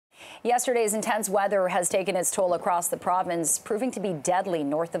Yesterday's intense weather has taken its toll across the province, proving to be deadly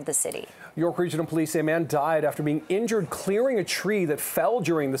north of the city. York Regional Police say a man died after being injured clearing a tree that fell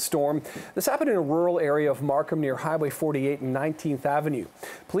during the storm. This happened in a rural area of Markham near Highway 48 and 19th Avenue.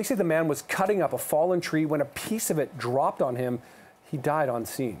 Police say the man was cutting up a fallen tree when a piece of it dropped on him. He died on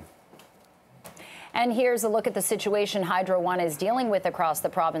scene. And here's a look at the situation Hydro One is dealing with across the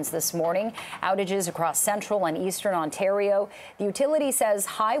province this morning. Outages across central and eastern Ontario. The utility says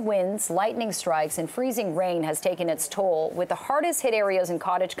high winds, lightning strikes, and freezing rain has taken its toll, with the hardest hit areas in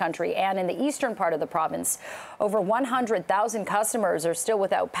cottage country and in the eastern part of the province. Over 100,000 customers are still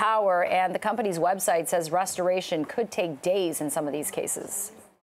without power, and the company's website says restoration could take days in some of these cases.